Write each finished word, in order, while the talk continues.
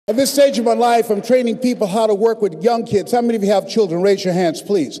At this stage of my life, I'm training people how to work with young kids. How many of you have children? Raise your hands,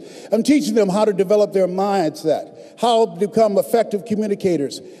 please. I'm teaching them how to develop their mindset, how to become effective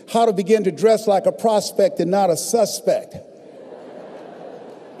communicators, how to begin to dress like a prospect and not a suspect,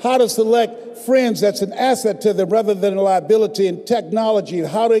 how to select friends that's an asset to them rather than a liability, in technology, and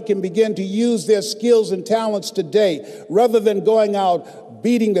how they can begin to use their skills and talents today rather than going out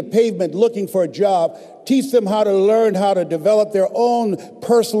beating the pavement looking for a job. Teach them how to learn how to develop their own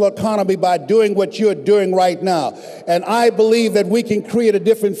personal economy by doing what you're doing right now. And I believe that we can create a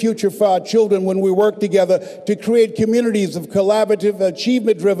different future for our children when we work together to create communities of collaborative,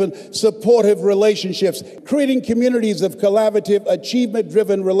 achievement-driven, supportive relationships. Creating communities of collaborative,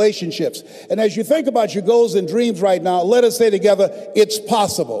 achievement-driven relationships. And as you think about your goals and dreams right now, let us say together, it's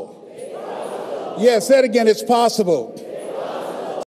possible. It's possible. Yeah, say it again, it's possible.